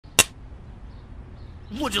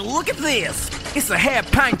Would you look at this? It's a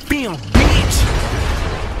half-pint film, bitch!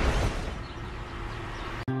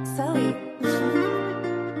 Zoe.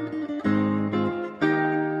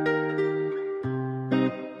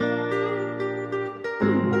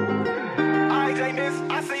 Alright, J-Miss,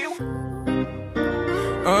 I see you.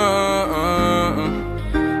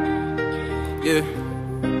 Yeah.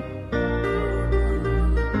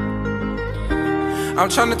 I'm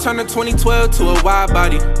tryna turn the 2012 to a wide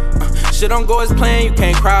body. Shit don't go as planned, you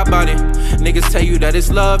can't cry about it. Niggas tell you that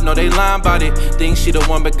it's love, no they lying about it. Think she the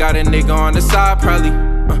one but got a nigga on the side probably.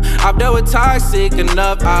 I've dealt with toxic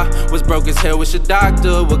enough. I was broke as hell, wish a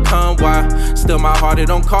doctor would come. Why? Still my heart, it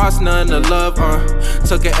don't cost nothing to love.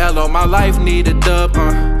 Took an L on my life, need a dub.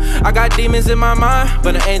 I got demons in my mind,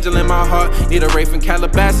 but an angel in my heart. Need a ray from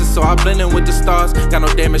Calabasas, so I blend in with the stars. Got no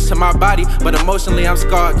damage to my body, but emotionally I'm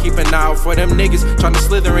scarred. Keep an eye out for them niggas tryna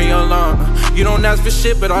slither in your lawn. You don't ask for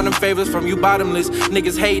shit, but all them favors from you bottomless.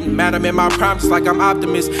 Niggas hating, mad I'm in my prime, just like I'm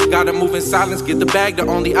optimist. Gotta move in silence, get the bag, the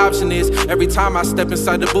only option is every time I step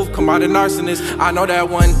inside the booth, come out an arsonist. I know that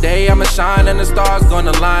one day I'ma shine and the stars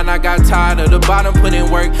gonna line. I got tired of the bottom, put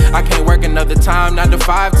in work. I can't work another time, 9 to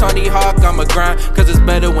 5, Tony Hawk, I'ma grind. Cause it's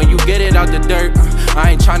better when you get it out the dirt.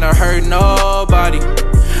 I ain't tryna hurt nobody,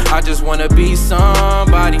 I just wanna be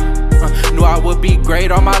somebody. Knew I would be great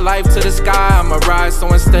all my life to the sky. I'ma rise,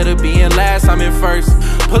 so instead of being last, I'm in first.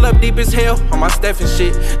 Pull up deep as hell on my Steph and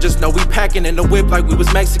shit. Just know we packing in the whip like we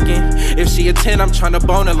was Mexican. If she a 10, I'm tryna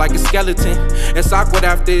bone her like a skeleton. It's awkward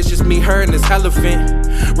after it's just me, her, and this elephant.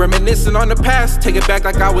 Reminiscing on the past, take it back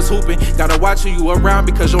like I was hooping. Gotta watch who you around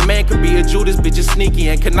because your man could be a Judas. Bitches sneaky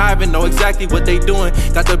and conniving, know exactly what they doing.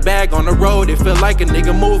 Got the bag on the road, it feel like a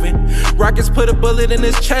nigga moving. Rockets put a bullet in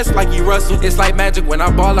his chest like he Russell. It's like magic when I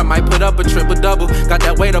ball, I might put up a triple-double. Got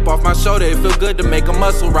that weight up off my shoulder, it feel good to make a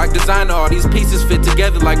muscle. Rock designer, all these pieces fit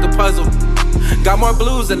together like a puzzle. Got more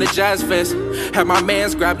blues than the Jazz Fest. Had my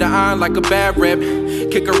mans grab the iron like a bad rep.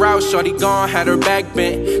 Kick her out, shorty gone, had her back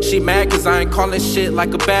bent. She mad cause I ain't calling shit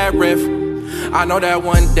like a bad ref. I know that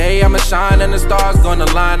one day I'ma shine and the stars gonna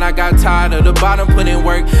line. I got tired of the bottom, put in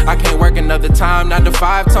work. I can't work another time, 9 to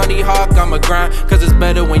 5, Tony Hawk, I'ma grind. Cause it's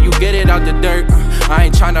better when you get it out the dirt. I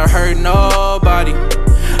ain't tryna hurt nobody,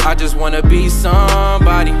 I just wanna be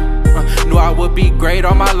somebody. Knew I would be great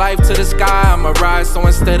all my life to the sky. I'ma rise, so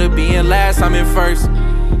instead of being last, I'm in first.